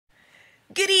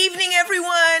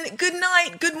good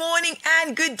night, good morning,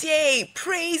 and good day.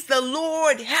 Praise the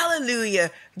Lord.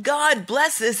 Hallelujah. God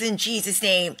bless us in Jesus'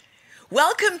 name.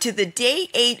 Welcome to the Day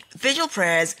 8 Vigil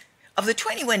Prayers of the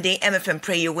 21-Day MFM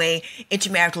Pray Your Way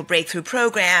into Marital Breakthrough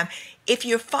program. If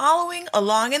you're following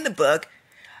along in the book,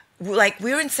 like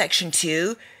we're in section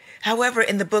 2. However,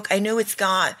 in the book, I know it's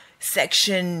got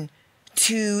section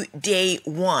 2, day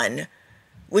 1,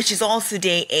 which is also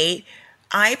day 8.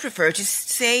 I prefer to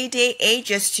say day 8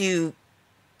 just to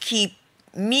keep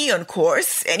me on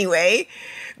course anyway.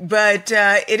 But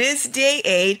it is day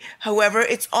 8. However,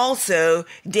 it's also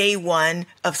day 1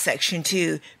 of section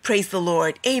 2. Praise the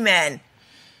Lord. Amen.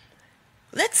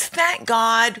 Let's thank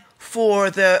God for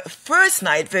the first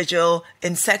night vigil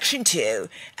in section 2.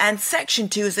 And section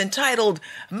 2 is entitled,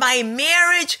 My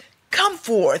Marriage Come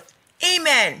Forth.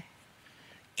 Amen.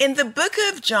 In the book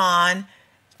of John,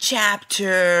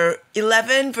 chapter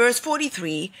 11, verse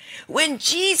 43, when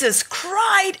Jesus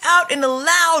cried out in a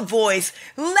loud voice,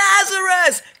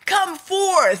 Lazarus, come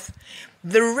forth!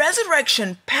 The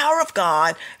resurrection power of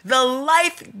God, the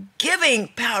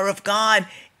life-giving power of God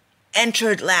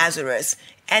entered Lazarus,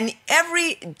 and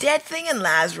every dead thing in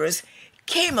Lazarus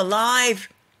came alive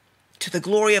to the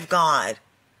glory of God.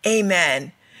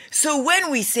 Amen. So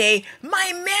when we say,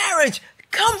 my marriage,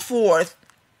 come forth,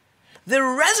 the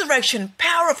resurrection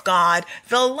power of God,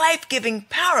 the life-giving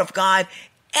power of God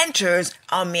enters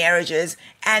our marriages,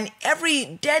 and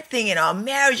every dead thing in our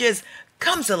marriages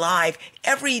comes alive.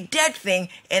 Every dead thing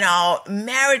in our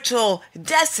marital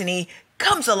destiny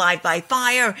comes alive by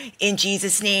fire in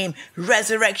Jesus' name.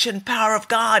 Resurrection power of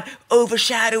God,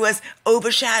 overshadow us,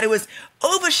 overshadow us,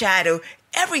 overshadow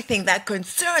everything that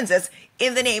concerns us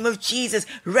in the name of Jesus.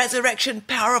 Resurrection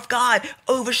power of God,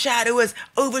 overshadow us,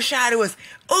 overshadow us,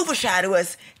 overshadow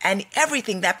us, and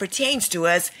everything that pertains to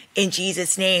us in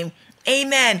Jesus' name.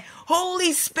 Amen.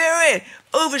 Holy Spirit,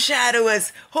 overshadow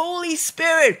us. Holy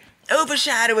Spirit,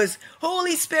 overshadow us.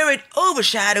 Holy Spirit,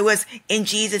 overshadow us in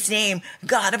Jesus' name.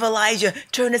 God of Elijah,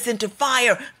 turn us into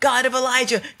fire. God of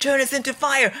Elijah, turn us into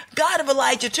fire. God of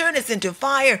Elijah, turn us into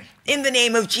fire in the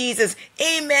name of Jesus.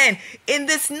 Amen. In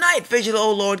this night vigil,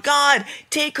 O Lord God,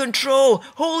 take control.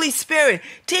 Holy Spirit,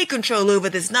 take control over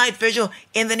this night vigil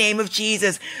in the name of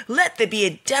Jesus. Let there be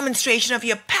a demonstration of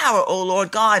your power, O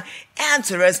Lord God.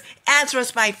 Answer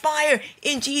us by fire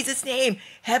in Jesus' name.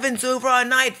 Heavens over our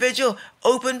night vigil,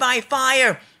 open by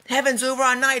fire. Heavens over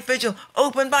our night vigil,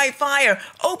 open by fire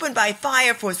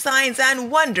for signs and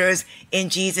wonders in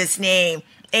Jesus' name.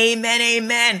 Amen,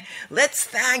 amen. Let's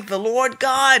thank the Lord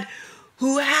God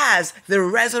who has the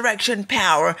resurrection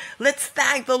power. Let's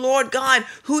thank the Lord God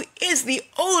who is the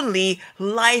only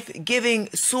life-giving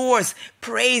source.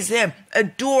 Praise Him,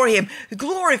 adore Him,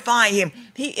 glorify Him.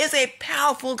 He is a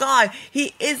powerful God.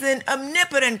 He is an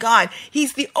omnipotent God.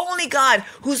 He's the only God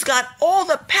who's got all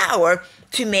the power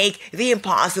to make the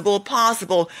impossible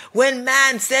possible. When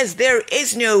man says there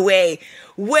is no way,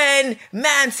 when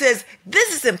man says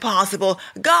this is impossible,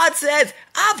 God says,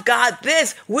 I've got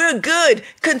this. We're good.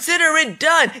 Consider it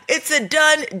done. It's a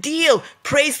done deal.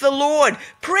 Praise the Lord.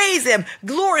 Praise Him.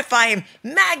 Glorify Him.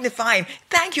 Magnify Him.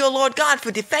 Thank you, O Lord God,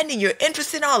 for defending your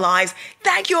interests in our lives.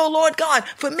 Thank you, O Lord God,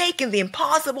 for making the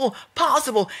impossible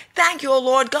possible. Thank you, O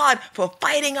Lord God, for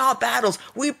fighting our battles.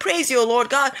 We praise you, O Lord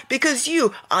God, because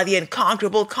you are the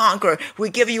unconquerable conqueror. We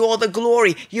give you all the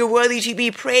glory. You're worthy to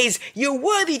be praised. You're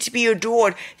worthy to be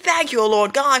adored. Thank you, O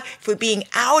Lord God, for being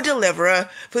our deliverer,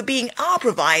 for being our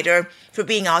provider, for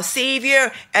being our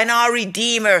Savior and our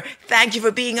Redeemer. Thank you for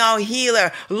being our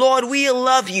healer. Lord, we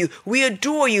love you, we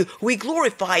adore you, we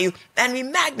glorify you, and we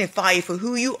magnify you for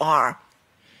who you are.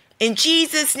 In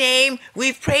Jesus' name,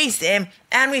 we've praised Him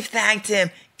and we've thanked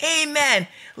Him. Amen.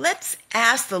 Let's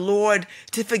ask the Lord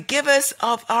to forgive us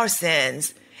of our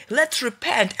sins. Let's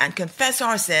repent and confess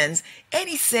our sins,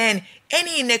 any sin,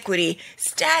 any iniquity,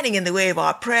 standing in the way of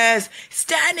our prayers,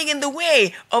 standing in the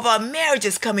way of our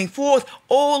marriages coming forth.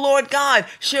 Oh Lord God,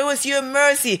 show us your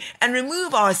mercy and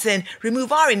remove our sin,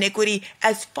 remove our iniquity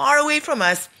as far away from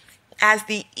us as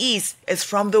the east is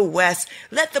from the west.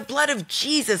 Let the blood of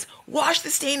Jesus wash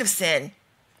the stain of sin.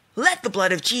 Let the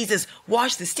blood of Jesus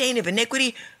wash the stain of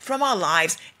iniquity from our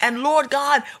lives. And Lord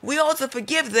God, we also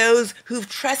forgive those who've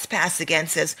trespassed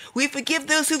against us. We forgive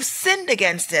those who've sinned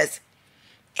against us.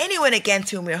 Anyone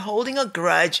against whom we're holding a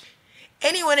grudge,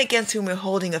 anyone against whom we're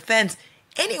holding offense,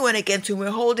 anyone against whom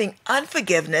we're holding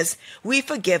unforgiveness, we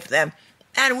forgive them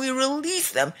and we release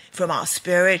them from our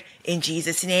spirit in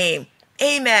Jesus' name.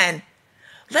 Amen.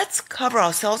 Let's cover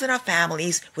ourselves and our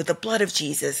families with the blood of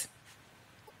Jesus.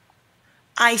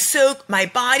 I soak my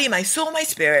body, my soul, my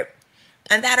spirit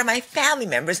and that of my family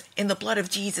members in the blood of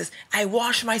Jesus. I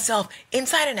wash myself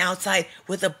inside and outside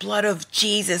with the blood of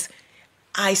Jesus.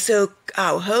 I soak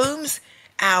our homes,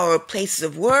 our places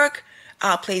of work,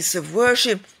 our places of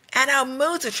worship, and our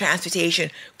modes of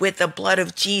transportation with the blood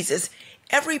of Jesus.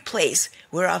 Every place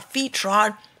where our feet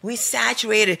trod, we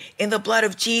saturate it in the blood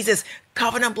of Jesus.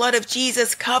 Covenant blood of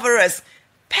Jesus, cover us.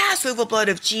 Passover blood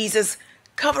of Jesus,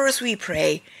 cover us, we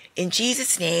pray. In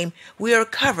Jesus' name, we are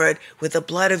covered with the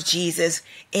blood of Jesus.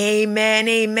 Amen,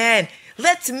 amen.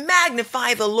 Let's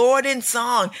magnify the Lord in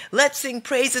song. Let's sing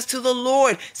praises to the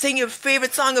Lord. Sing your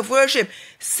favorite song of worship.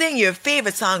 Sing your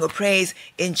favorite song of praise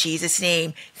in Jesus'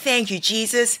 name. Thank you,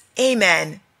 Jesus.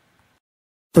 Amen.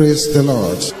 Praise the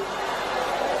Lord.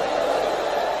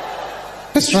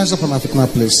 Let's rise up on our feet now,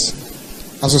 please,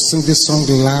 as we sing this song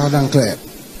loud and clear.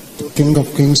 King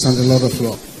of Kings and the Lord of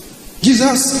Lords.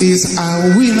 Jesus is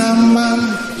our winner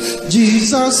man.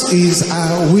 Jesus is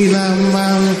our winner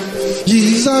man.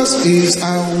 Jesus is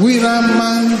our winner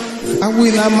man. A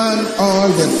winner man all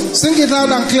day. Sing it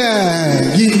loud and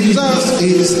clear. Jesus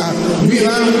is our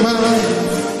winner man.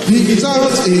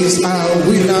 Jesus is our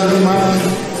winner man.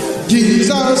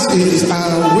 Jesus is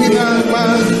our winner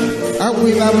man. A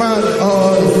winner man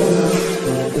all day.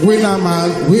 Winner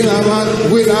man, winner man,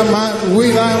 winner man,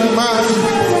 winner man,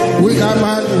 winner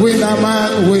man, winner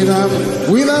man, winner man,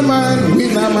 winner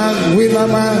man, winner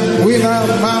man, winner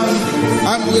man,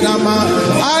 I'm winner man.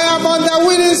 I am on the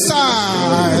winning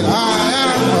side. I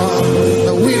am on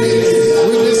the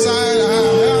winning side. I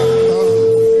am on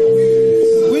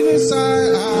the winning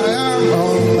side. I am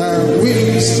on the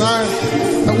winning side.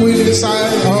 The winning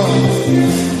side.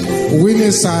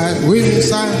 Winning side, winning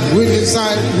side, winning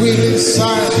side, winning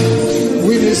side,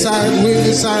 winning side,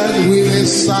 winning side, winning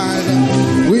side,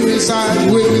 winning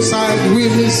side, winning side,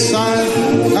 winning side,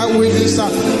 a winning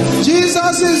side.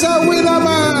 Jesus is a winner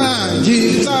man.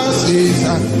 Jesus is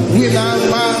a winner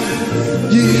man.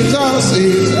 Jesus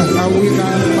is a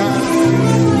winner man.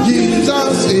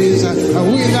 Jesus is a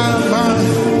winner man.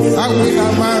 A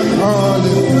winner man. Oh,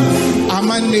 I'm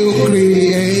a new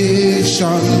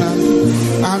creation.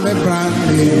 I'm a brand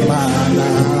new man.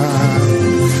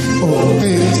 Oh,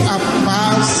 things are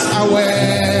passed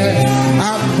away.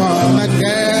 I'm born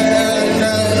again.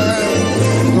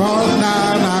 Gone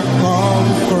down, I come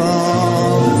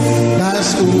from.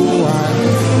 That's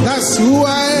who I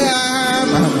am.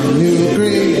 I'm a new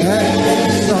creation.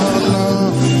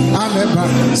 I'm a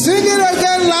brand. Sing it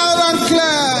again loud and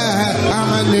clear. I'm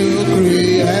a new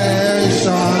creation.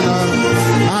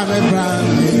 I'm a brand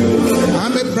new.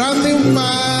 I'm a brand new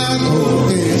man. Oh,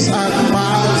 things are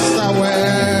passed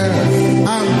away.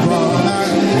 I'm born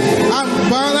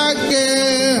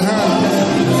again.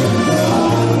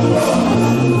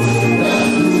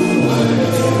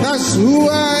 That's who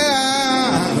I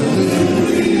am.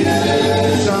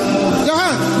 John.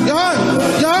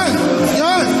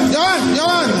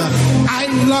 I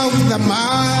love the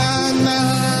man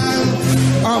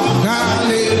of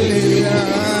Galilee.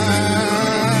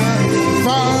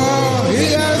 For he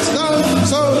has done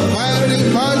so very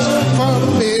much for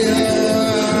me.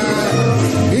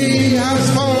 He has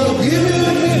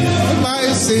forgiven me my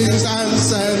sins and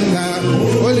sent the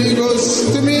Holy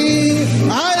Ghost to me.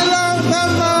 I love the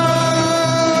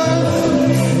man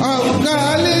of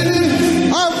Galilee,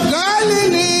 of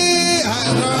Galilee. I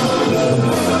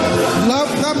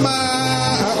love the man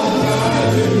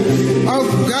of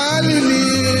Galilee.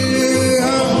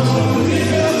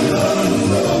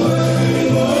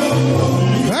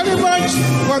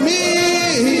 For me,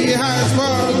 he has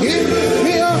forgiven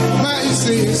me of my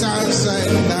sins and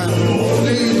sent the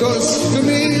Holy Ghost to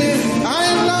me.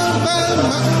 I love them.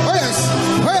 Oh yes.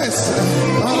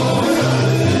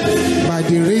 By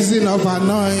the reason of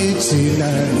anointing,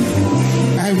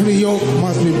 every yoke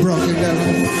must be broken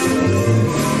down.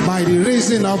 By the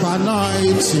reason of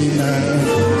anointing,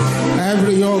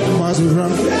 every yoke must be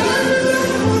broken.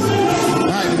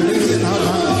 By the reason of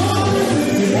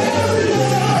anointing,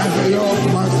 every yoke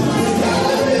must be broken.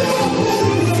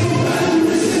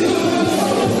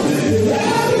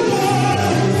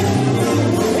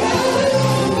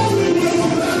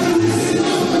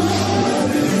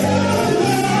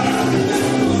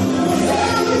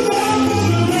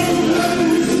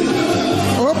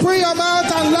 Open your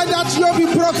mouth and let that yoke be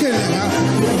broken.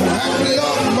 Every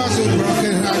yoke must be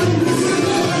broken.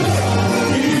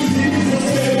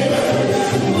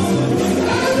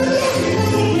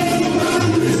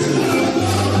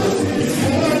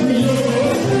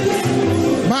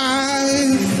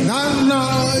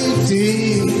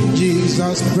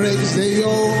 Jesus breaks the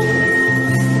yoke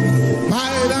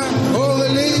by the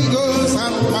Holy Ghost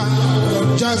and power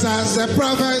of Just as the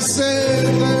prophet said,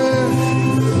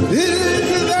 it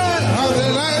is the day of the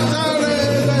light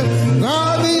already.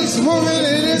 God is moving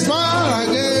in his power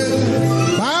again.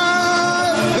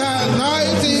 By the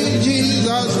anointing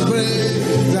Jesus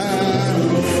breaks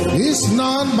down. It's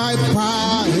not my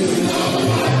power,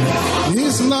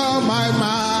 it's not my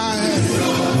mind,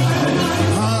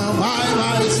 by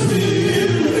my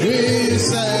spirit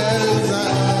says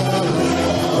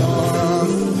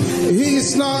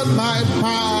it's not my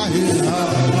power,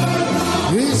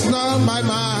 it's not my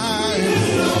mind.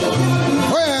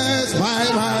 Where's my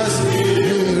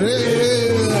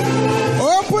spirit?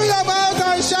 Open your mouth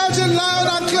and shout it loud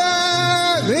and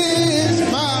clear. This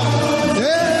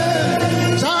mountain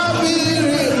shall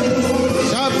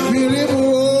be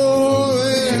removed.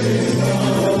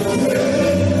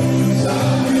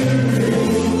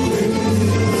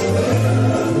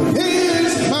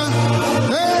 This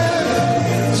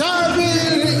mountain shall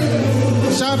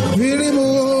be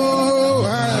removed.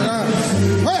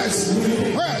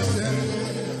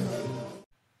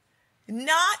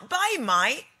 Not by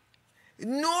might,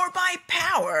 nor by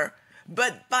power,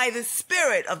 but by the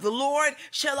Spirit of the Lord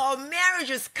shall our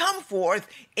marriages come forth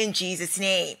in Jesus'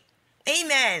 name.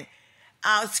 Amen.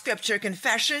 Our scripture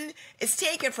confession is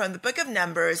taken from the book of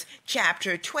Numbers,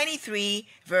 chapter 23,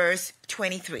 verse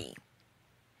 23.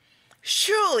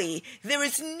 Surely there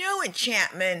is no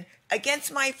enchantment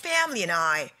against my family and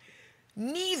I,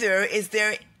 neither is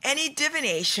there any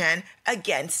divination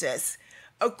against us.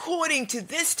 According to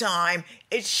this time,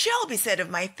 it shall be said of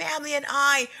my family and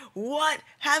I, what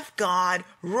hath God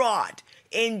wrought?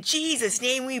 In Jesus'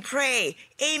 name we pray.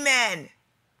 Amen.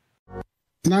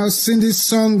 Now sing this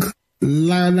song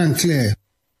loud and clear.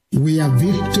 We are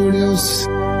victorious.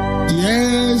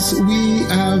 Yes, we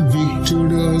are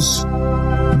victorious.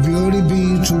 Glory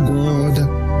be to God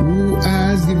who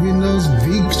has given us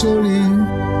victory.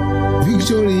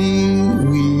 Victory,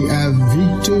 we are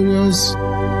victorious.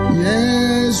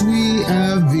 Yes, we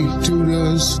are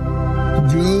victorious.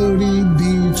 Glory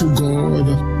be to God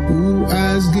who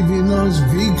has given us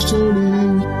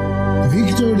victory.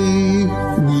 Victory,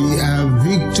 we are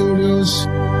victorious.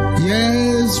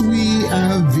 Yes, we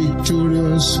are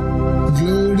victorious.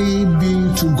 Glory be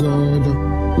to God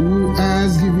who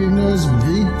has given us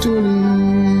victory.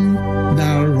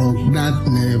 The rock that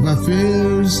never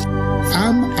fails.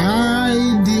 I'm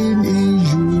hiding in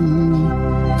you.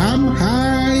 I'm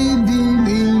hiding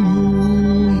in you.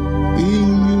 In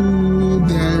you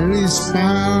there is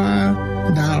power.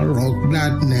 The rock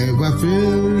that never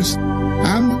fails.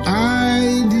 I'm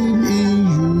hiding in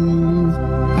you.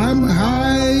 I'm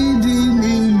hiding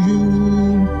in you.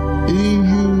 In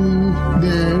you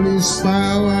there is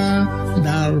power.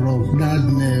 The rock that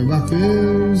never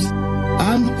fails.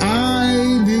 I'm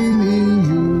hiding in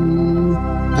you.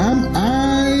 I'm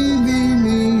hiding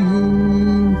in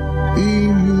you. In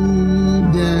you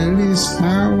there is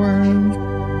power.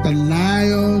 The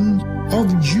Lion of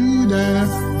Judah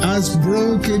has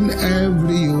broken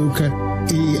every yoke.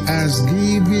 He has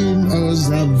given us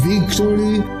the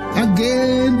victory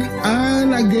again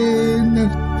and again.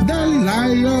 The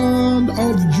Lion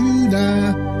of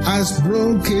Judah has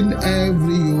broken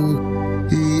every yoke.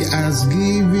 He has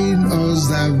given us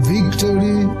the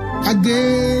victory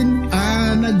again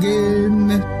and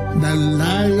again. The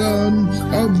Lion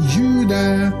of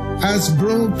Judah has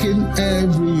broken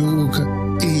every yoke.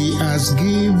 He has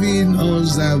given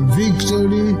us the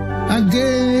victory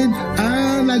again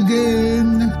and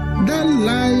again. The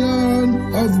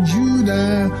Lion of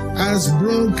Judah has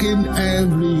broken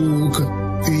every yoke.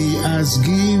 He has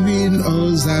given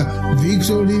us the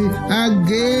victory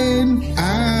again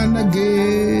and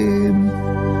again.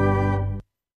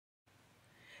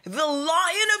 The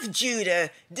Lion of Judah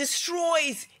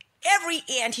destroys every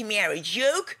anti-marriage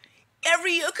yoke,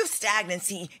 every yoke of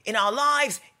stagnancy in our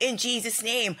lives in Jesus'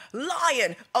 name.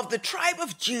 Lion of the tribe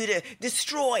of Judah,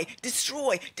 destroy,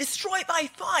 destroy, destroy by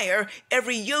fire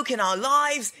every yoke in our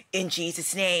lives in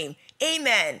Jesus' name.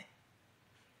 Amen.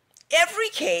 Every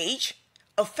cage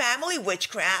of family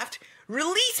witchcraft,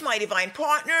 release my divine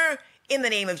partner in the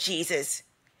name of Jesus.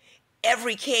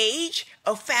 Every cage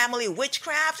of family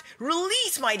witchcraft,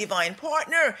 release my divine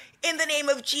partner in the name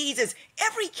of Jesus.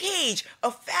 Every cage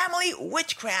of family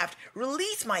witchcraft,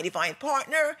 release my divine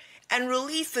partner and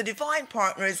release the divine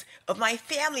partners of my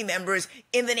family members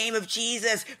in the name of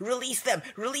Jesus. Release them,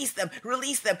 release them,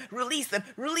 release them, release them,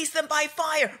 release them by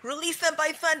fire, release them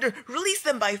by thunder, release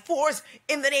them by force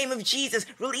in the name of Jesus.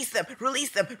 Release them,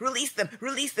 release them, release them,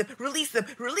 release them, release them,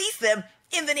 release them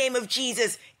in the name of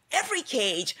Jesus. every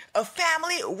cage of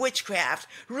family witchcraft.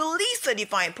 Release the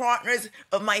divine partners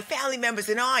of my family members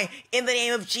and I in the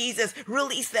name of Jesus.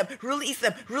 Release them, release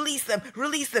them, release them,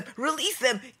 release them, release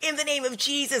them in the name of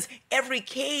Jesus. Every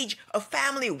cage of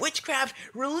family witchcraft,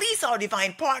 release our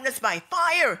divine partners by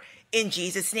fire in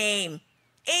Jesus' name.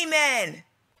 Amen.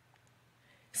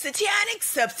 Satanic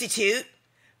substitute,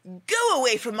 go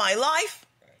away from my life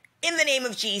in the name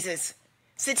of Jesus.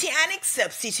 Satanic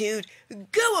substitute,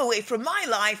 go away from my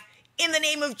life in the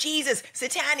name of Jesus.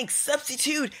 Satanic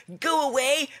substitute, go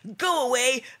away, go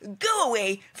away, go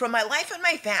away from my life and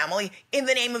my family in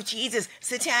the name of Jesus.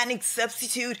 Satanic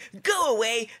substitute, go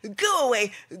away, go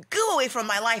away, go away from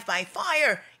my life by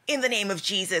fire in the name of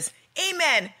Jesus.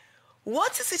 Amen.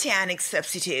 What's a satanic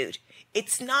substitute?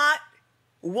 It's not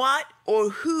what or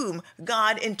whom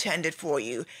God intended for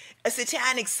you. A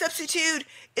satanic substitute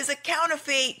is a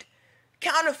counterfeit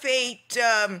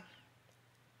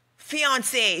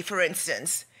fiancé, for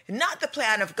instance, not the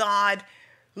plan of God,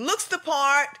 looks the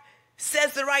part,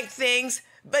 says the right things,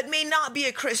 but may not be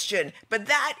a Christian. But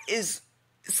that is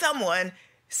someone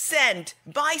sent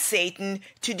by Satan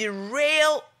to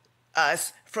derail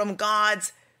us from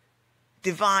God's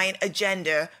divine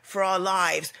agenda for our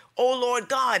lives. Oh Lord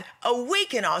God,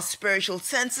 awaken our spiritual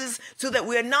senses so that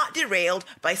we are not derailed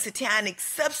by satanic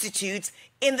substitutes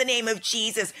in the name of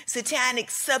Jesus.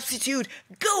 Satanic substitute,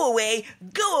 go away,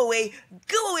 go away,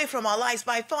 go away from our lives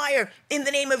by fire in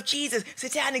the name of Jesus.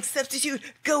 Satanic substitute,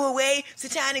 go away.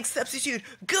 Satanic substitute,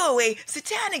 go away.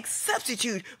 Satanic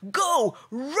substitute, go,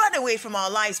 run away from our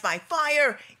lives by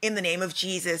fire in the name of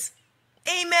Jesus.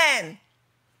 Amen.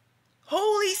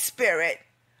 Holy Spirit,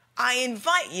 I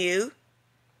invite you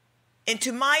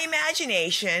into my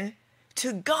imagination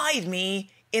to guide me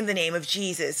in the name of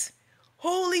Jesus.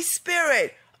 Holy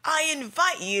Spirit, I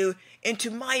invite you into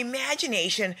my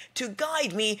imagination to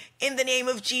guide me in the name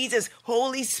of Jesus.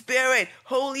 Holy Spirit,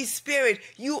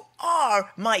 you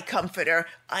are my comforter.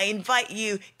 I invite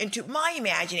you into my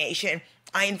imagination.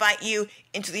 I invite you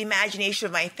into the imagination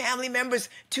of my family members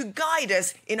to guide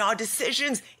us in our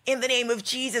decisions in the name of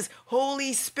Jesus.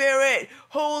 Holy Spirit,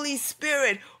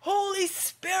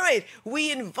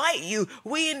 we invite you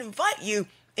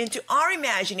into our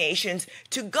imaginations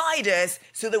to guide us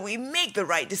so that we make the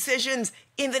right decisions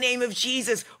in the name of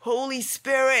Jesus. Holy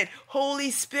Spirit,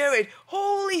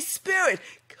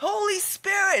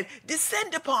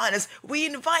 descend upon us. We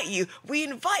invite you,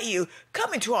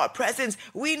 come into our presence.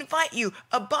 We invite you,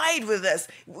 abide with us.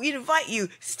 We invite you,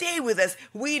 stay with us.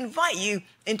 We invite you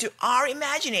into our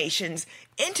imaginations,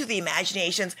 into the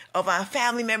imaginations of our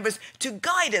family members to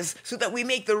guide us so that we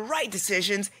make the right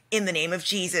decisions in the name of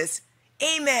Jesus.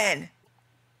 Amen.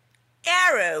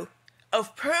 Arrow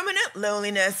of permanent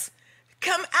loneliness,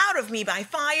 come out of me by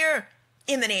fire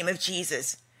in the name of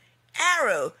Jesus.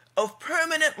 Arrow of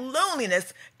permanent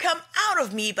loneliness, come out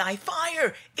of me by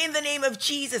fire in the name of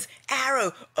Jesus.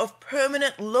 Arrow of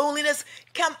permanent loneliness,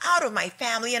 come out of my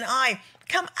family and I.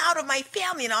 Come out of my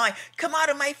family and I. Come out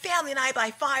of my family and I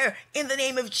by fire in the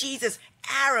name of Jesus.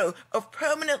 Arrow of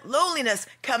permanent loneliness,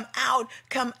 come out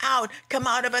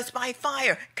of us by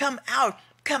fire. Come out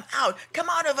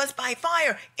of us by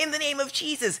fire in the name of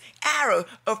Jesus. Arrow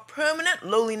of permanent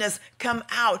loneliness, come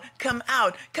out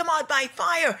by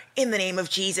fire in the name of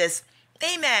Jesus.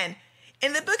 Amen.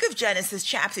 In the book of Genesis,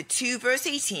 chapter 2, verse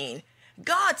 18,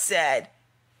 God said,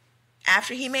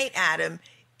 after he made Adam,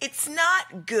 it's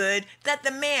not good that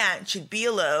the man should be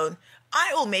alone.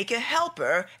 I will make a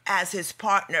helper as his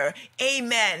partner.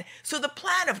 Amen. So the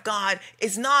plan of God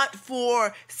is not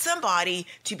for somebody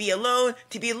to be alone,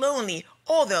 to be lonely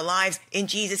all their lives in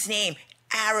Jesus' name.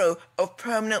 Arrow of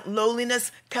permanent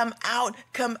loneliness, come out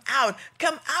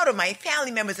of my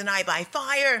family members and I by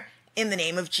fire in the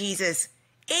name of Jesus.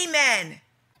 Amen.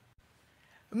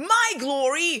 My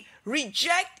glory,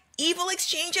 reject evil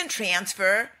exchange and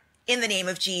transfer in the name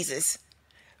of Jesus.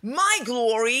 My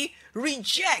glory,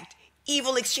 reject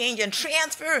evil exchange and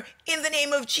transfer in the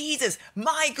name of Jesus.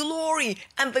 My glory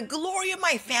and the glory of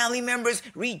my family members,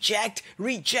 reject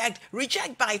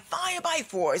by fire, by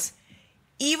force,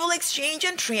 evil exchange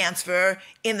and transfer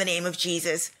in the name of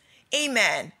Jesus.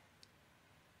 Amen.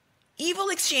 Evil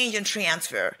exchange and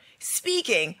transfer.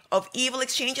 Speaking of evil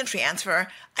exchange and transfer,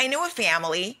 I know a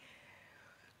family,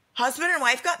 husband and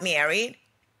wife got married,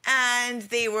 and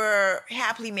they were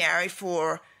happily married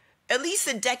for at least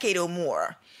a decade or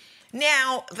more.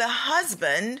 Now, the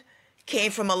husband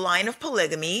came from a line of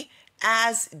polygamy,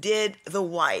 as did the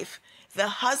wife. The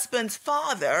husband's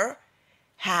father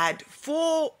had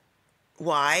 4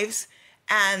 wives,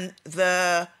 and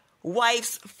the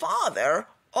wife's father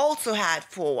also had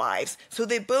 4 wives. So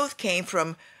they both came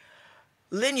from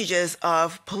lineages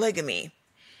of polygamy.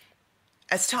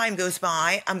 As time goes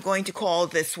by, I'm going to call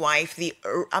this wife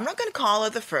I'm not going to call her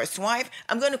the first wife.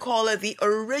 I'm going to call her the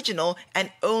original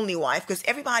and only wife, because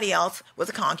everybody else was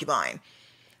a concubine.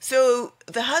 So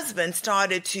the husband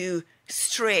started to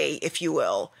stray, if you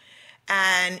will,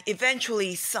 and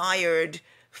eventually fathered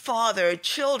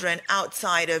children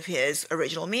outside of his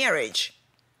original marriage.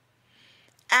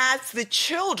 As the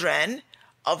children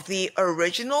of the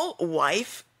original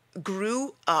wife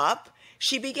grew up,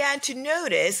 she began to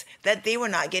notice that they were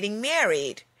not getting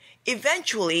married.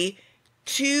 Eventually,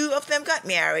 2 of them got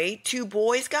married, 2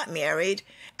 boys got married,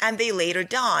 and they later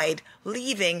died,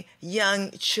 leaving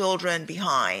young children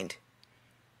behind.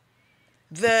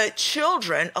 The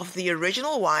children of the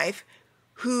original wife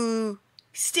who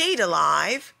stayed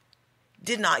alive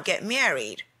did not get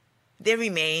married. They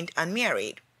remained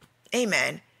unmarried.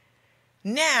 Amen.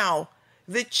 Now,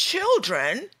 the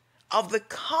children of the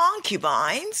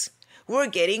concubines were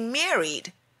getting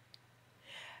married.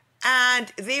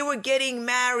 And they were getting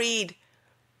married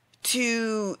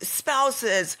to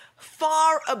spouses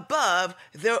far above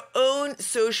their own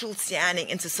social standing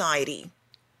in society.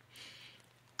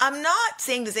 I'm not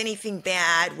saying there's anything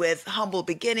bad with humble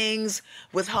beginnings,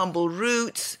 with humble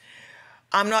roots.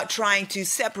 I'm not trying to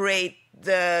separate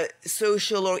the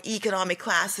social or economic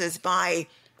classes by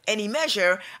any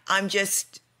measure. I'm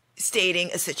just stating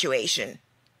a situation.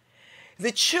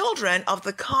 The children of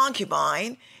the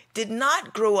concubine did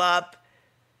not grow up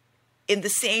in the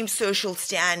same social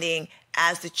standing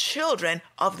as the children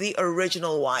of the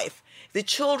original wife. The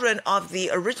children of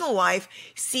the original wife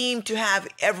seemed to have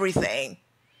everything.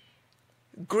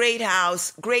 Great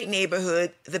house, great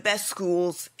neighborhood, the best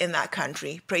schools in that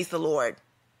country. Praise the Lord.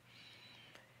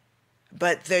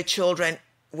 But their children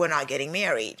were not getting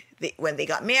married. When they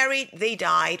got married, they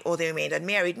died or they remained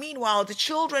unmarried. Meanwhile, the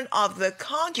children of the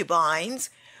concubines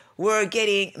were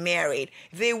getting married.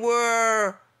 There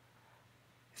were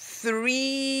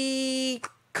 3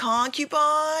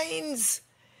 concubines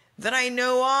that I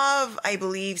know of. I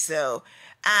believe so.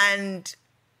 And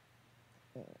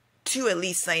 2 at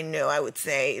least I know, I would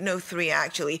say. No, 3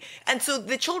 actually. And so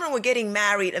the children were getting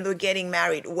married, and they were getting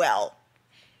married well.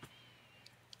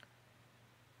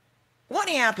 What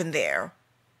happened there?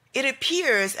 It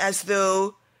appears as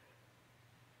though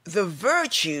the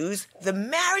virtues, the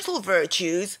marital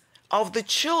virtues of the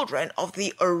children of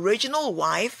the original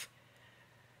wife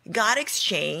got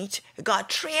exchanged, got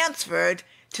transferred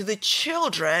to the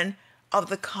children of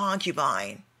the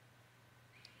concubine.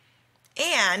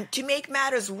 And to make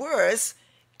matters worse,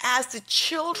 as the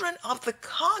children of the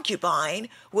concubine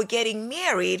were getting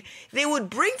married, they would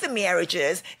bring the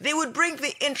marriages, they would bring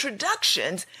the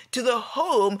introductions to the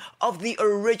home of the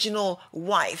original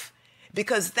wife,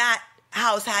 because that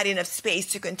house had enough space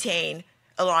to contain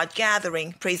a large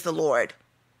gathering. Praise the Lord.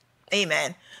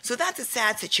 Amen. So that's a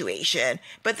sad situation,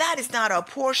 but that is not our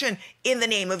portion in the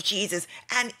name of Jesus.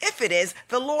 And if it is,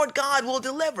 the Lord God will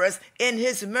deliver us in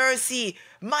his mercy.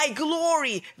 My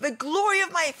glory, the glory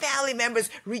of my family members,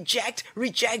 reject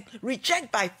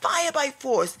by fire, by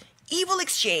force, evil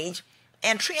exchange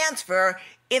and transfer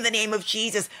in the name of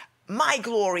Jesus. My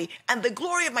glory and the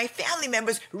glory of my family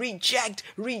members reject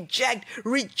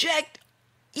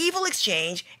evil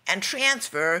exchange and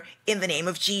transfer in the name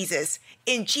of Jesus.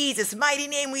 In Jesus' mighty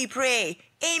name we pray.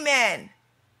 Amen.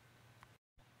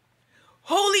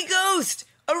 Holy Ghost,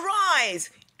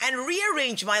 arise and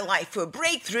rearrange my life for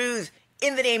breakthroughs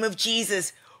in the name of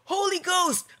Jesus. Holy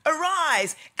Ghost,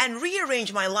 arise and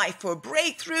rearrange my life for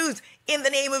breakthroughs in the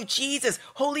name of Jesus.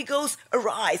 Holy Ghost,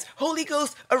 arise. Holy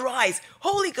Ghost, arise.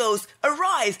 Holy Ghost,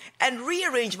 arise and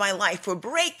rearrange my life for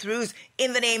breakthroughs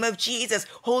in the name of Jesus.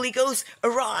 Holy Ghost,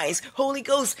 arise. Holy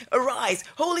Ghost, arise.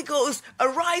 Holy Ghost,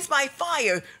 arise by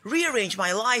fire. Rearrange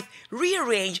my life.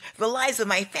 Rearrange the lives of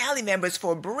my family members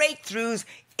for breakthroughs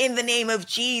in the name of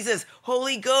Jesus.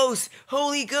 Holy Ghost,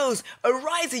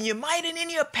 arise in your might and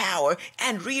in your power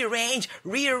and rearrange,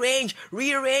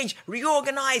 reorganize,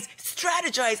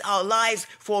 strategize our lives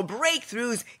for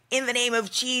breakthroughs in the name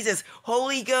of Jesus.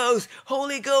 Holy Ghost,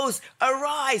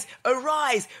 arise,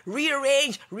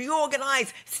 rearrange,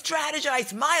 reorganize,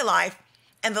 strategize my life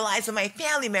and the lives of my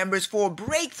family members for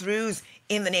breakthroughs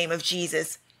in the name of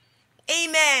Jesus.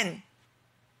 Amen.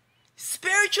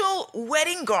 Spiritual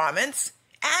wedding garments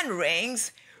and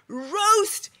rings,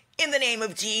 roast in the name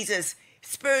of Jesus.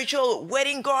 Spiritual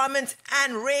wedding garments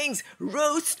and rings,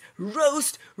 roast,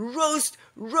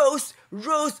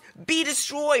 be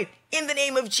destroyed in the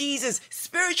name of Jesus.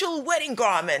 Spiritual wedding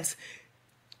garments,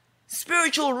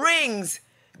 spiritual rings,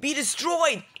 be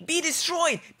destroyed, be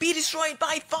destroyed, be destroyed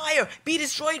by fire, be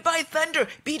destroyed by thunder,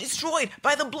 be destroyed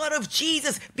by the blood of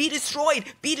Jesus, be destroyed,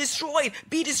 be destroyed,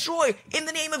 be destroyed in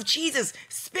the name of Jesus.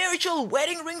 Spiritual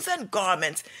wedding rings and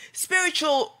garments,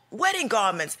 spiritual wedding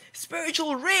garments,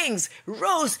 spiritual rings,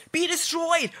 rose, be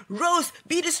destroyed, rose,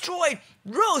 be destroyed,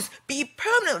 rose, be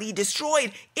permanently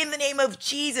destroyed in the name of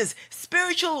Jesus.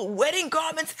 Spiritual wedding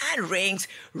garments and rings,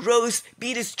 rose,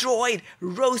 be destroyed,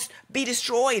 rose, be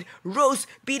destroyed, rose,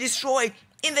 be destroyed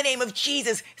in the name of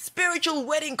Jesus. Spiritual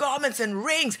wedding garments and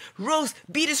rings, rose,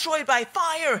 be destroyed by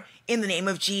fire in the name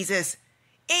of Jesus.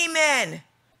 Amen.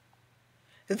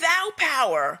 Thou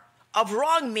power of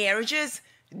wrong marriages,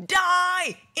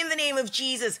 die in the name of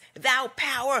Jesus. Thou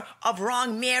power of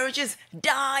wrong marriages,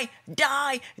 die,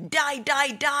 die, die,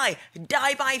 die, die,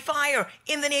 die by fire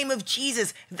in the name of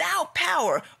Jesus. Thou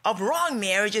power of wrong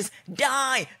marriages,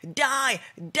 die, die,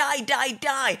 die, die,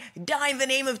 die, die in the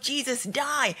name of Jesus,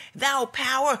 die. Thou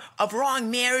power of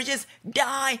wrong marriages,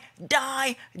 die,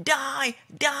 die, die,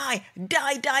 die,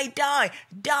 die, die, die,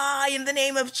 die in the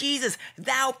name of Jesus.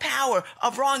 Thou power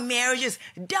of wrong marriages,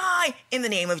 die in the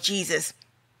name of Jesus.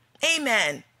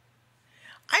 Amen.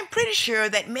 I'm pretty sure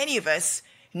that many of us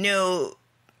know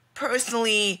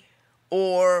personally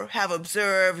or have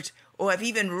observed or have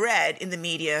even read in the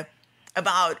media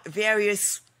about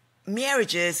various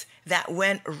marriages that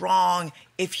went wrong,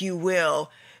 if you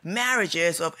will.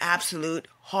 Marriages of absolute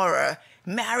horror.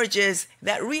 Marriages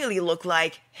that really look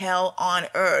like hell on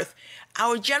earth.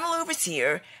 Our general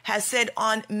overseer has said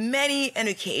on many an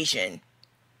occasion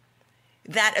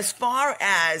that as far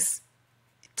as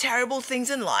terrible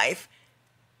things in life,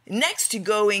 next to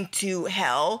going to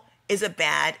hell is a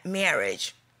bad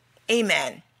marriage.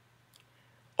 Amen.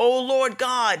 Oh Lord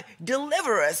God,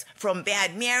 deliver us from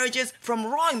bad marriages, from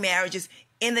wrong marriages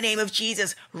in the name of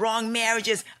Jesus. Wrong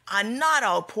marriages are not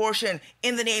our portion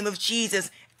in the name of Jesus.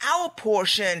 Our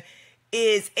portion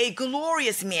is a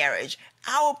glorious marriage.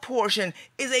 Our portion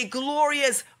is a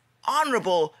glorious,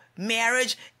 honorable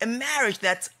marriage, a marriage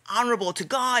that's honorable to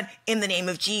God in the name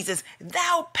of Jesus.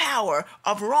 Thou power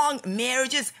of wrong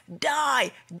marriages,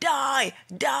 die, die,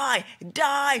 die,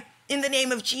 die in the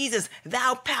name of Jesus.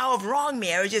 Thou power of wrong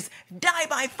marriages, die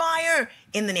by fire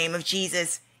in the name of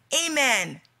Jesus.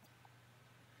 Amen.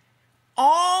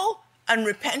 All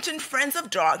unrepentant friends of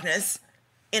darkness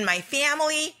in my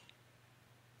family,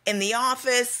 in the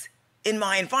office, in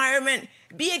my environment,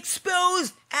 be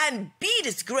exposed and be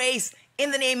disgraced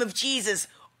in the name of Jesus.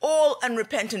 All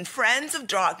unrepentant friends of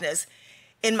darkness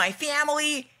in my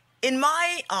family, in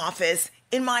my office,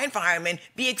 in my environment,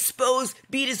 be exposed,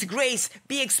 be disgraced,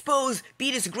 be exposed,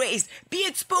 be disgraced, be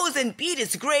exposed and be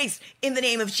disgraced in the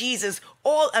name of Jesus.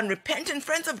 All unrepentant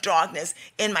friends of darkness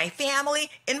in my family,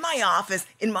 in my office,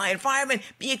 in my environment,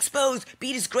 be exposed,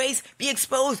 be disgraced, be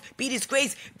exposed, be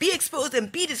disgraced, be exposed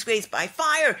and be disgraced by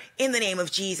fire in the name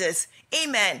of Jesus.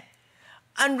 Amen.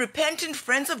 Unrepentant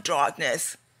friends of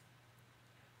darkness.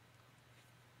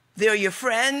 They're your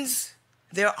friends,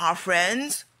 they're our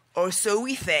friends, or so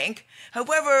we think.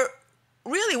 However,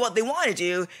 really what they want to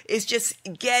do is just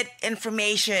get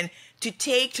information to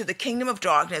take to the kingdom of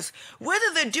darkness.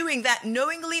 Whether they're doing that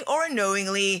knowingly or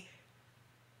unknowingly,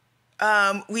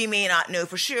 we may not know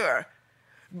for sure.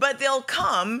 But they'll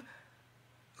come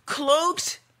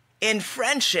cloaked in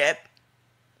friendship,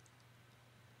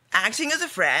 acting as a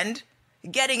friend,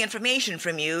 getting information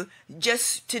from you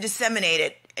just to disseminate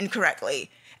it incorrectly.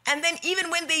 And then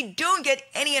even when they don't get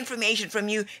any information from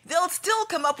you, they'll still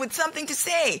come up with something to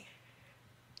say.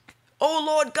 Oh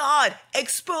Lord God,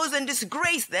 expose and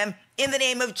disgrace them in the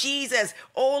name of Jesus.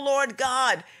 Oh Lord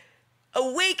God,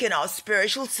 awaken our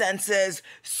spiritual senses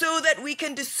so that we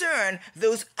can discern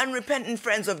those unrepentant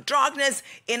friends of darkness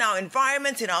in our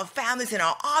environments, in our families, in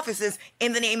our offices,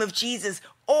 in the name of Jesus.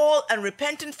 All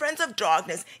unrepentant friends of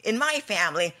darkness in my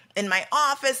family, in my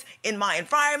office, in my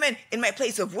environment, in my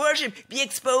place of worship, be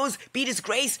exposed, be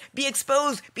disgraced, be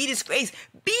exposed, be disgraced,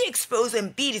 be exposed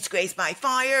and be disgraced by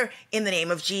fire in the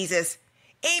name of Jesus.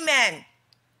 Amen.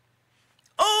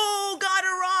 Oh God,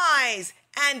 arise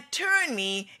and turn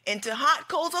me into hot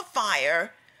coals of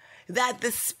fire that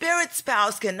the spirit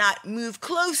spouse cannot move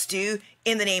close to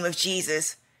in the name of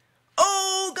Jesus.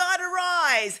 Oh God,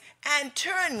 arise and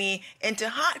turn me into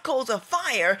hot coals of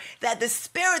fire that the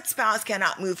spirit spouse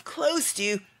cannot move close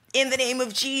to in the name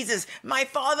of Jesus. My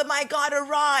Father, my God,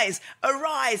 arise,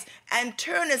 arise and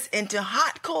turn us into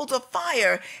hot coals of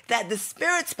fire that the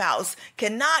spirit spouse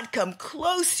cannot come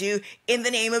close to in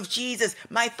the name of Jesus.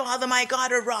 My Father, my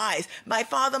God, arise. My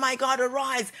Father, my God,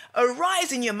 arise.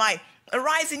 Arise in your might.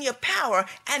 Arise in your power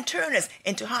and turn us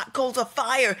into hot coals of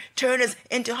fire. Turn us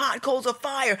into hot coals of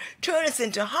fire. Turn us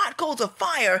into hot coals of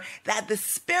fire that the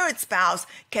spirit spouse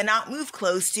cannot move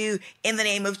close to, in the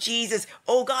name of Jesus.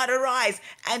 Oh God, arise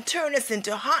and turn us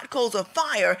into hot coals of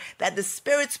fire that the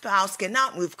spirit spouse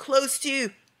cannot move close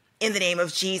to, in the name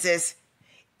of Jesus.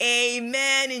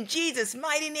 Amen. In Jesus'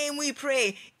 mighty name we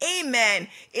pray. Amen.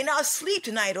 In our sleep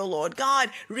tonight, O Lord God,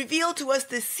 reveal to us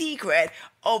the secret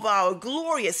of our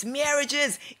glorious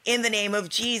marriages in the name of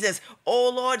Jesus. O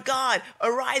Lord God,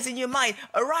 arise in your might,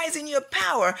 arise in your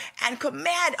power, and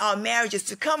command our marriages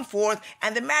to come forth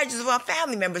and the marriages of our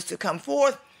family members to come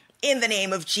forth in the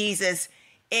name of Jesus.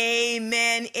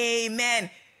 Amen. Amen.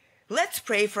 Let's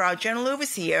pray for our General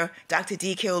Overseer, Dr.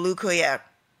 D.K. Olukoya.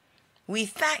 We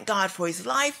thank God for his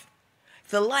life,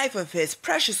 the life of his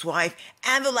precious wife,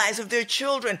 and the lives of their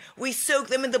children. We soak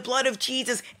them in the blood of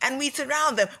Jesus, and we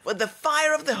surround them with the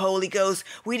fire of the Holy Ghost.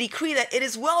 We decree that it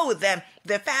is well with them,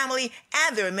 their family,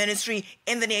 and their ministry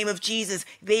in the name of Jesus.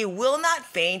 They will not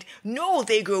faint, nor will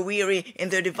they grow weary in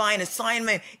their divine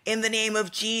assignment in the name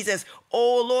of Jesus.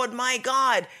 Oh Lord my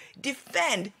God,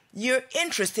 defend your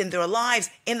interest in their lives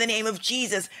in the name of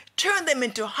Jesus. Turn them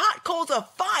into hot coals of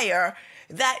fire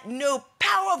that no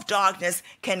power of darkness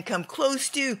can come close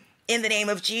to, in the name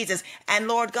of Jesus. And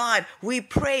Lord God, we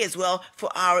pray as well for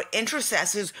our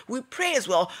intercessors. We pray as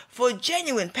well for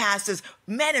genuine pastors,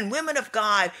 men and women of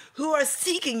God who are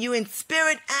seeking you in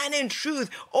spirit and in truth.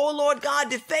 Oh Lord God,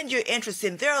 defend your interests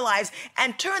in their lives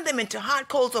and turn them into hot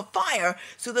coals of fire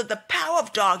so that the power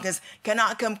of darkness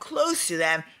cannot come close to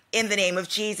them, in the name of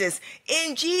Jesus.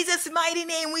 In Jesus' mighty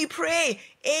name we pray.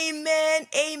 Amen,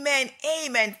 amen,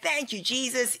 amen. Thank you,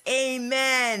 Jesus.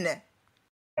 Amen.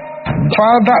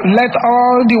 Father, let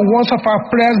all the words of our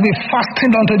prayers be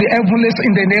fastened unto the heavens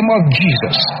in the name of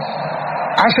Jesus.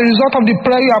 As a result of the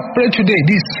prayer you have prayed today,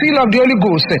 the seal of the Holy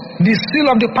Ghost, the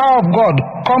seal of the power of God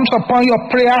comes upon your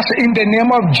prayers in the name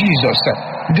of Jesus.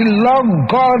 The Lord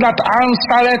God that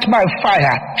answereth by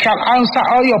fire shall answer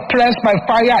all your prayers by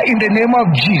fire in the name of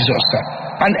Jesus.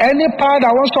 And any power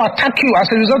that wants to attack you as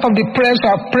a result of the prayers you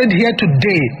have prayed here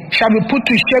today shall be put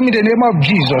to shame in the name of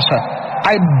Jesus.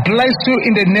 I bless you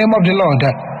in the name of the Lord.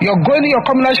 Your going and your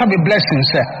coming out shall be blessings.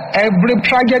 Every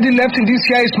tragedy left in this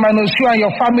year is minus you and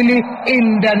your family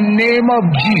in the name of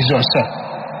Jesus.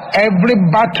 Every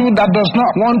battle that does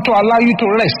not want to allow you to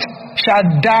rest shall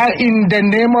die in the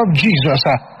name of Jesus.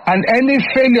 And any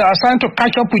failure assigned to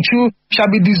catch up with you shall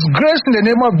be disgraced in the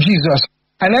name of Jesus.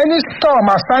 And any storm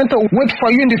assigned to wait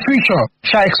for you in the future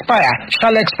shall expire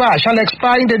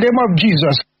in the name of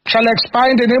Jesus. Shall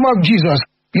expire in the name of Jesus.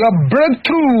 Your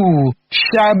breakthrough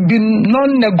shall be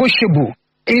non-negotiable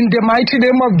in the mighty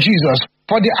name of Jesus.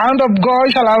 For the hand of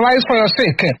God shall arise for your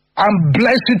sake and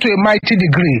bless you to a mighty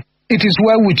degree. It is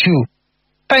well with you.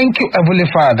 Thank you,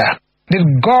 Heavenly Father. The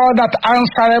God that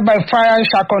answered by fire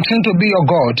shall continue to be your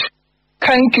God.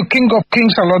 Thank you, King of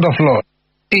Kings and Lord of Lords.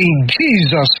 In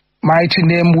Jesus' mighty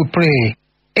name we pray.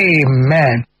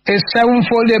 Amen. A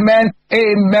sevenfold amen,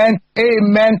 amen,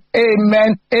 amen,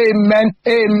 amen, amen,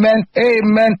 amen,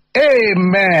 amen,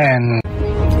 amen.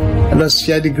 Let us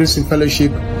share the grace in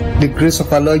fellowship, the grace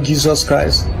of our Lord Jesus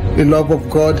Christ, the love of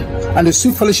God, and the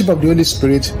sweet fellowship of the Holy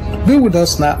Spirit be with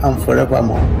us now and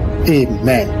forevermore.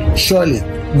 Amen. Surely,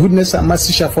 goodness and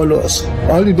mercy shall follow us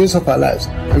all the days of our lives,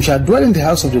 and we shall dwell in the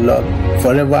house of the Lord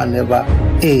forever and ever.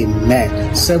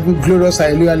 Amen. 7 glorious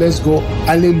hallelujah. Let's go.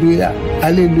 Hallelujah.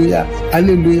 Hallelujah.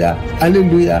 Hallelujah.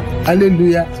 Hallelujah.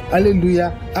 Hallelujah.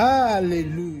 Hallelujah.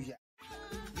 Hallelujah.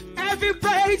 Every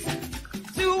praise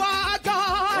to our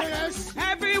God. Yes.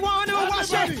 Everyone who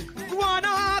worship one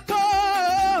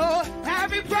accord.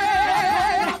 Every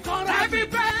praise. Every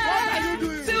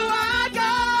praise to our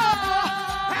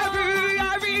God.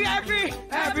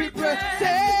 Every praise.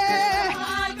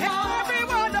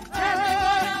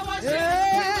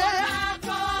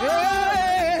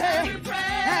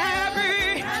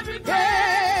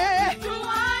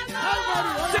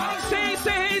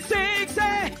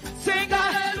 Sing,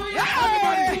 hallelujah.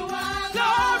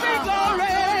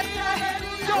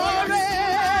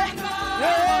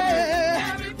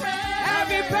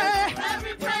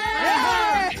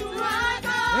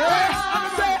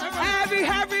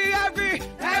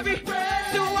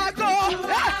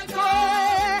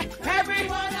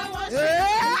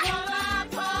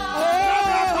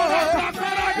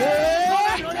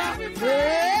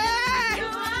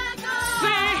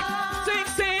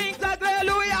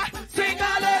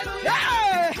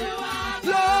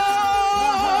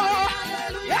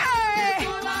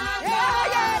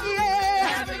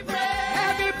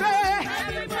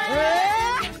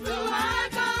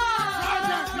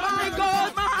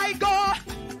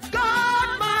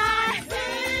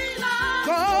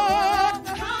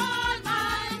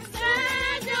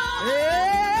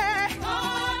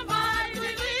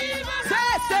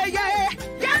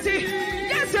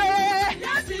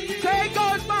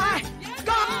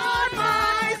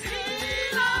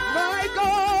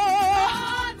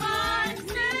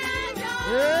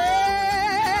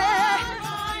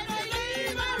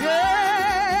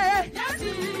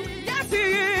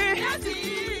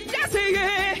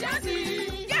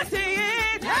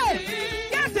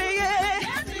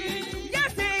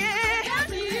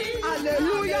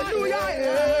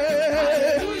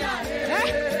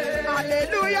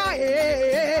 Hallelujah,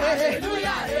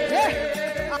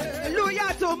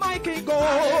 hallelujah to my King,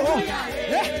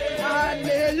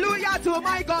 hallelujah to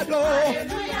my God,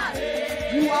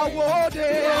 you are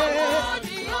worthy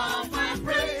of my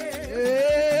praise.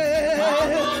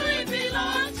 Glory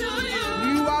belongs to you.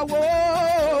 You are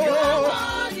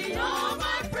worthy of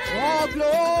my praise. Oh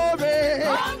glory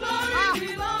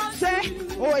belongs. Say,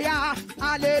 oh yeah,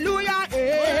 hallelujah,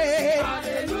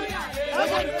 hallelujah,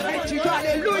 hallelujah,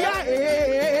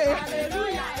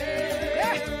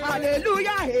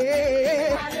 hallelujah,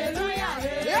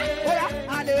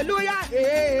 hallelujah,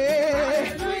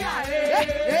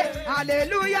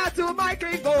 hallelujah to my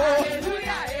King,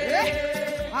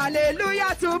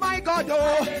 hallelujah to my God,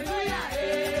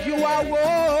 you are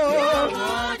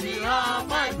worthy of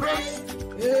my praise.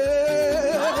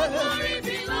 Glory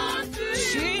belongs to you.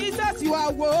 Jesus, you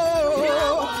are worthy.